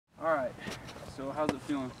All right, so how's it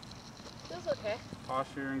feeling? Feels okay.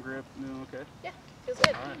 Posture and grip, doing okay? Yeah, feels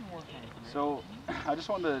good. All right. So I just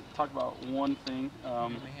wanted to talk about one thing,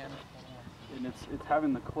 and it's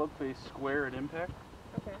having the club face square at impact.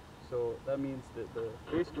 Okay. So that means that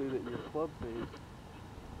basically that your club face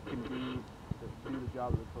can do the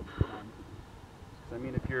job that the club face designed to do. So I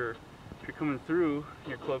mean, if you're coming through,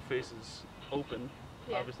 your club face is open.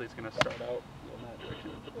 Yeah. Obviously, it's going to start out in that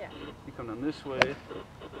direction. Yeah. You come down this way,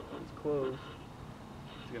 it's closed.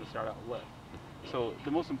 It's going to start out left. So the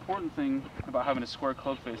most important thing about having a square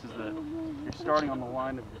club face is that you're starting on the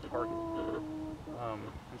line of your target,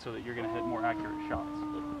 and so that you're going to hit more accurate shots.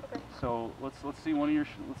 Okay. So let's see one of your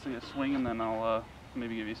let's see a swing, and then I'll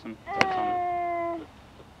maybe give you some tips on it.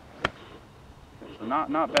 Okay, so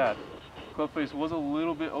not bad. Club face was a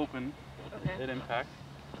little bit open at impact.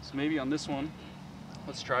 So maybe on this one,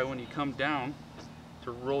 let's try when you come down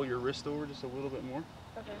to roll your wrist over just a little bit more.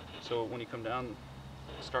 Okay. So when you come down,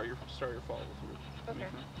 start your follow through. Okay.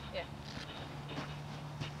 Yeah.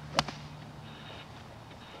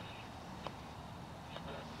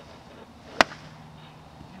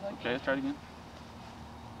 Okay, let's try it again.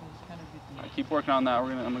 Right, keep working on that.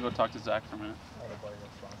 I'm gonna go talk to Zach for a minute.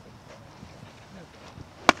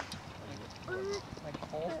 Like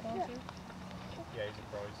Paul sponsor? Yeah, he's a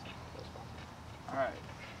pro. He's a sponsor. All right.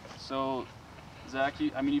 So, Zach,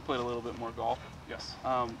 you played a little bit more golf. Yes.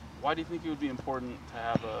 Why do you think it would be important to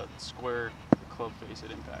have a square club face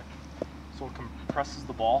at impact? So it compresses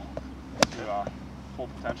the ball to full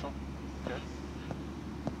potential. Okay.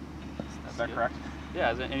 Is that correct?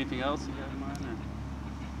 Yeah. Is there anything else you have in mind?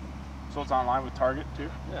 Or? So it's on line with target too?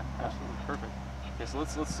 Yeah, absolutely. Perfect. Okay, so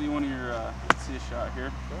let's see one of your let's see a shot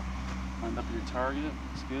here. Sure. Lined up your target.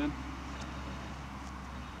 Looks good.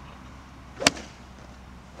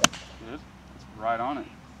 Good. That's right on it.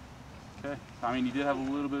 Okay. I mean, you did have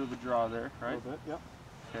a little bit of a draw there, right? A little bit, yep.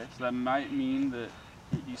 Okay, so that might mean that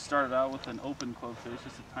you started out with an open club face,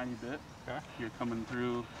 just a tiny bit. Okay. You're coming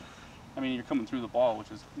through. I mean, you're coming through the ball,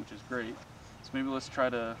 which is great. So maybe let's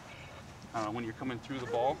try to, I don't know, when you're coming through the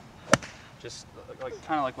ball, just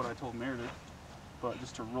kind of like what I told Meredith, but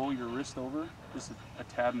just to roll your wrist over just a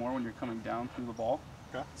tad more when you're coming down through the ball.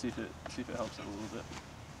 Okay. See if it helps it a little bit.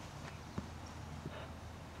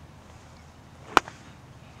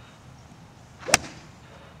 Okay,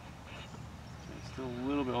 still a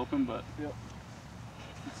little bit open, but yep.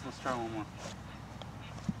 Let's try one more.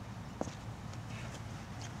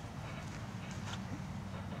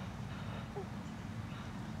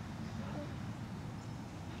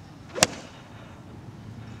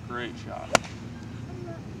 Great shot.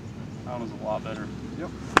 That one was a lot better. Yep.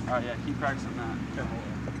 All right, yeah, keep practicing that. Okay.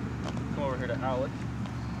 Come over here to Alec.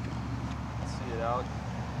 Let's see it, Alec.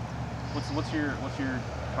 What's your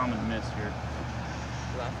common miss here?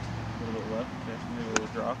 Left. A little bit left. Okay, maybe a little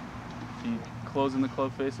drop. So you closing the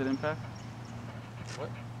club face at impact? What?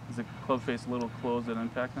 Is the club face a little closed at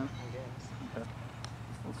impact then? I guess. Okay.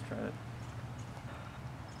 Let's try it.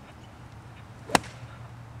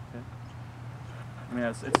 Okay. I mean,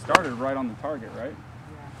 it started right on the target, right?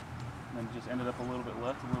 Yeah. And then just ended up a little bit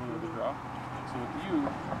left, a little bit of a drop. So with you,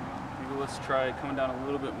 maybe let's try coming down a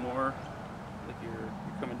little bit more, like you're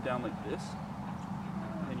coming down like this,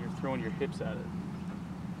 and you're throwing your hips at it.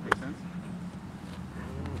 Make sense?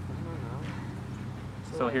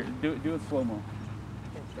 So like, here, do it slow-mo.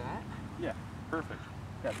 Like that? Yeah, perfect.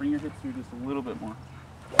 Yeah, bring your hips through just a little bit more.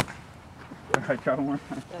 All right, try one more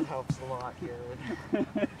time. That helps a lot, Jared.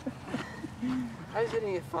 I was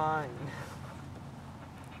hitting it fine.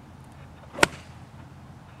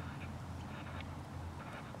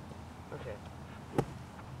 Okay.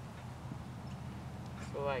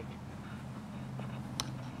 So like,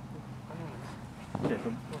 Okay,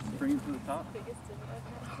 so bring it to the top.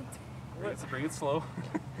 Bring it slow.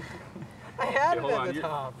 I had Okay, it hold at on. the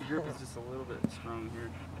top. Your grip is just a little bit strong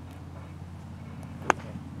here.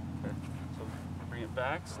 Okay. So bring it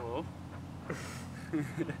back slow.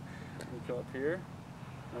 You come up here,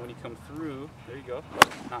 and when you come through, there you go.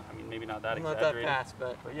 I mean, maybe not that Not exaggerated. that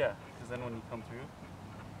fast, but yeah, because then when you come through,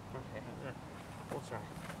 okay. We'll try.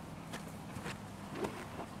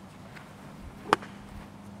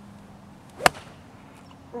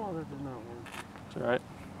 Oh, that did not work. it's all right.